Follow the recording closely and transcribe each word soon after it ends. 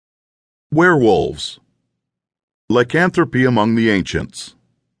Werewolves. Lycanthropy among the ancients.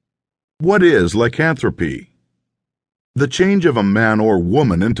 What is lycanthropy? The change of a man or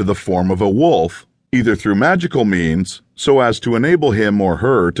woman into the form of a wolf, either through magical means, so as to enable him or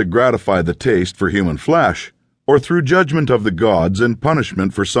her to gratify the taste for human flesh, or through judgment of the gods in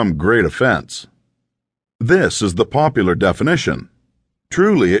punishment for some great offense. This is the popular definition.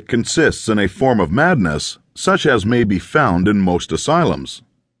 Truly, it consists in a form of madness, such as may be found in most asylums.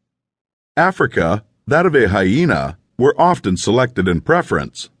 Africa, that of a hyena, were often selected in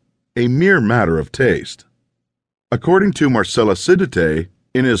preference, a mere matter of taste. According to Marcellus,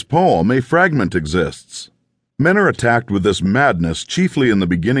 in his poem a fragment exists. Men are attacked with this madness chiefly in the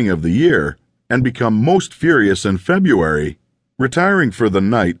beginning of the year, and become most furious in February, retiring for the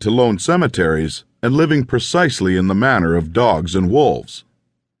night to lone cemeteries and living precisely in the manner of dogs and wolves.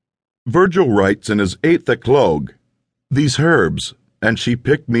 Virgil writes in his 8th Eclogue, "These herbs, and she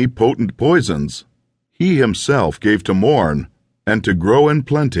picked me potent poisons, he himself gave to mourn, and to grow in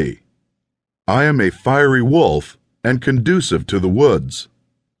plenty. I am a fiery wolf, and conducive to the woods."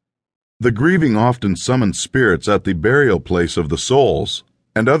 The grieving often summons spirits at the burial place of the souls,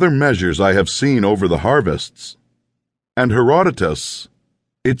 and other measures I have seen over the harvests. And Herodotus,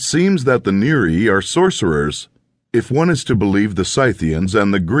 "It seems that the Neri are sorcerers, if one is to believe the Scythians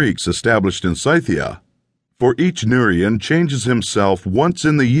and the Greeks established in Scythia, for each Nerian changes himself once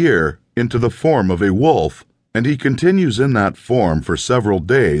in the year into the form of a wolf, and he continues in that form for several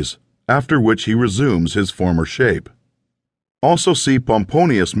days, after which he resumes his former shape." Also see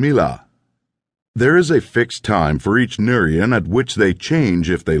Pomponius Mela. There is a fixed time for each Nerian at which they change,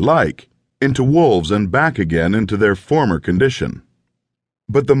 if they like, into wolves and back again into their former condition.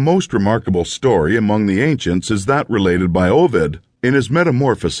 But the most remarkable story among the ancients is that related by Ovid in his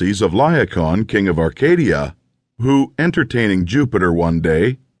Metamorphoses of Laocoon, king of Arcadia, who, entertaining Jupiter one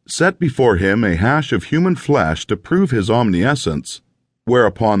day, set before him a hash of human flesh to prove his omniscience,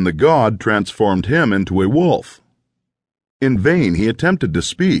 whereupon the god transformed him into a wolf. In vain he attempted to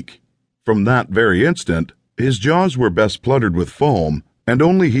speak. From that very instant, his jaws were bespluttered with foam, and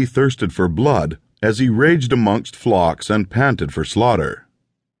only he thirsted for blood, as he raged amongst flocks and panted for slaughter.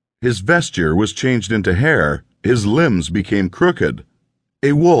 His vesture was changed into hair, his limbs became crooked.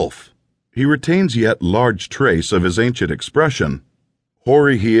 A wolf, he retains yet large trace of his ancient expression.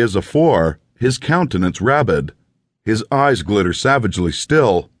 Hoary he is afore, his countenance rabid, his eyes glitter savagely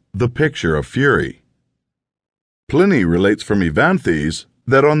still, the picture of fury. Pliny relates from Evanthes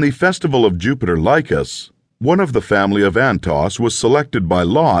that on the festival of Jupiter Lycus, one of the family of Antos was selected by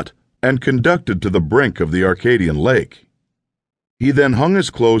lot and conducted to the brink of the Arcadian lake. He then hung his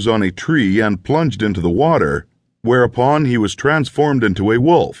clothes on a tree and plunged into the water, whereupon he was transformed into a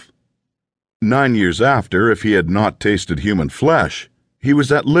wolf. 9 years after, if he had not tasted human flesh, he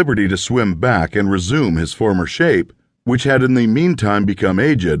was at liberty to swim back and resume his former shape, which had in the meantime become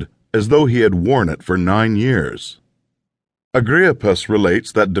aged, as though he had worn it for 9 years. Agrippus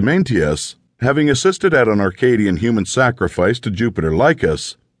relates that Dementius, having assisted at an Arcadian human sacrifice to Jupiter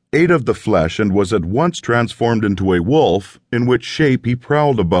Lycus, ate of the flesh and was at once transformed into a wolf, in which shape he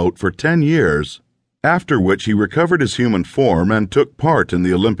prowled about for 10 years, after which he recovered his human form and took part in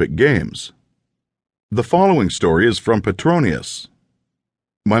the Olympic Games. The following story is from Petronius.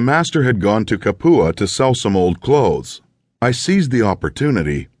 "My master had gone to Capua to sell some old clothes. I seized the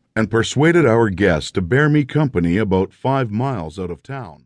opportunity and persuaded our guest to bear me company about 5 miles out of town.